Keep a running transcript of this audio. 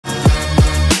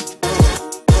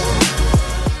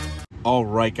All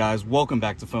right, guys, welcome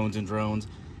back to Phones and Drones.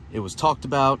 It was talked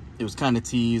about, it was kind of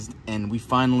teased, and we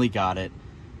finally got it.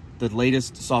 The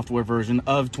latest software version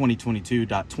of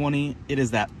 2022.20. It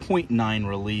is that 0.9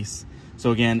 release.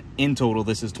 So again, in total,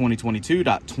 this is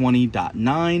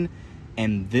 2022.20.9,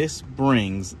 and this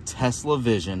brings Tesla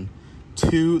Vision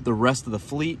to the rest of the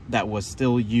fleet that was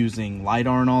still using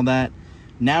LiDAR and all that.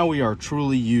 Now we are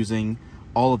truly using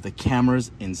all of the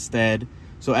cameras instead.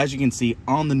 So as you can see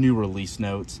on the new release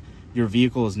notes, your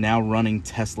vehicle is now running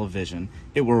Tesla Vision.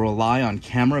 It will rely on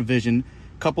camera vision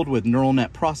coupled with neural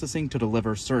net processing to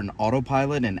deliver certain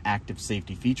autopilot and active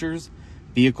safety features.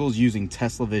 Vehicles using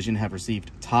Tesla Vision have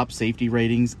received top safety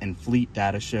ratings, and fleet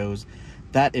data shows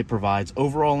that it provides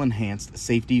overall enhanced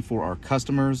safety for our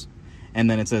customers.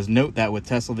 And then it says, note that with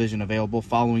Tesla Vision available,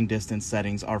 following distance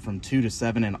settings are from 2 to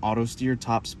 7 and auto steer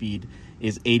top speed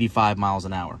is 85 miles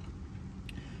an hour.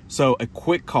 So a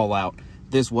quick call out.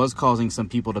 This was causing some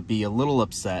people to be a little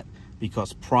upset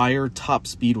because prior top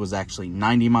speed was actually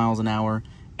 90 miles an hour.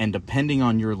 And depending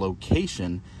on your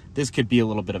location, this could be a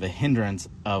little bit of a hindrance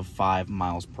of 5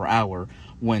 miles per hour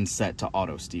when set to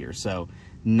auto steer. So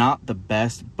not the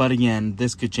best, but again,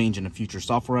 this could change in a future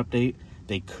software update.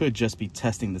 They could just be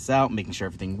testing this out, making sure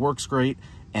everything works great,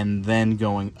 and then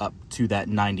going up to that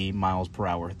 90 miles per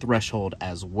hour threshold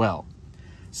as well.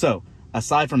 So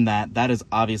aside from that, that is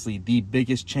obviously the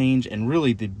biggest change and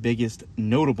really the biggest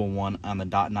notable one on the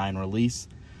 .9 release.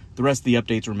 The rest of the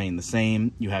updates remain the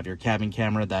same. You have your cabin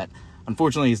camera that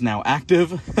unfortunately is now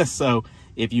active. So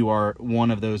if you are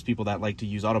one of those people that like to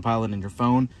use autopilot in your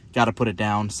phone, got to put it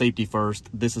down. Safety first.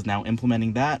 This is now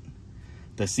implementing that.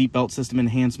 The seatbelt system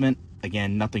enhancement,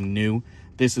 again, nothing new.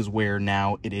 This is where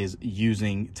now it is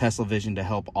using Tesla Vision to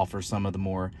help offer some of the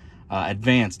more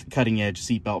advanced cutting-edge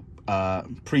seatbelt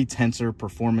pre-tensor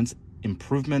performance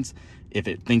improvements. If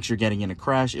it thinks you're getting in a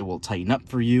crash, it will tighten up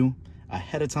for you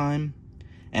ahead of time.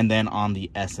 And then on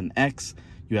the S and X,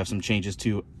 you have some changes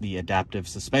to the adaptive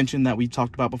suspension that we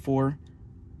talked about before.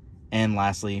 And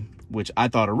lastly, which I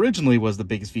thought originally was the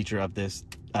biggest feature of this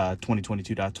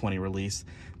 2022.20 release,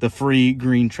 the free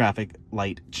green traffic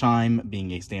light chime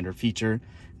being a standard feature.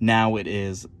 Now it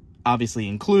is obviously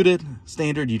included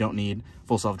standard. You don't need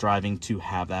full self-driving to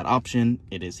have that option.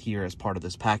 It is here as part of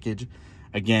this package.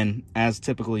 Again, as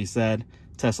typically said,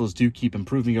 Teslas do keep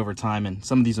improving over time, and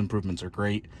some of these improvements are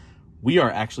great. We are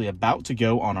actually about to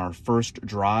go on our first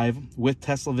drive with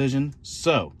Tesla Vision,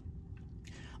 so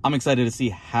I'm excited to see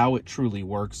how it truly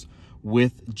works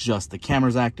with just the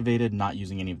cameras activated, not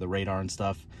using any of the radar and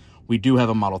stuff. We do have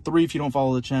a Model 3, if you don't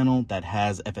follow the channel, that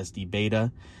has FSD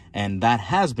beta, and that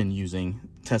has been using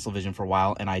Tesla Vision for a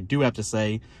while. And I do have to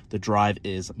say the drive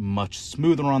is much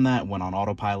smoother on that when on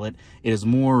autopilot. It is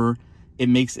more, it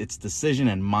makes its decision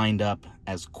and mind up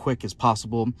as quick as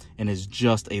possible and is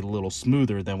just a little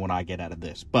smoother than what I get out of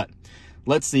this. But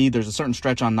let's see, there's a certain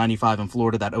stretch on 95 in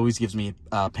Florida that always gives me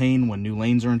pain when new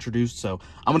lanes are introduced. So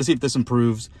I'm gonna see if this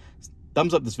improves.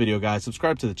 Thumbs up this video, guys,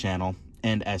 subscribe to the channel.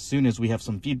 And as soon as we have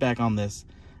some feedback on this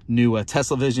new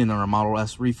Tesla Vision or a Model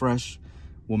S refresh,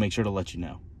 we'll make sure to let you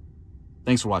know.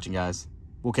 Thanks for watching, guys.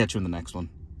 We'll catch you in the next one.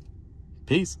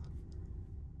 Peace.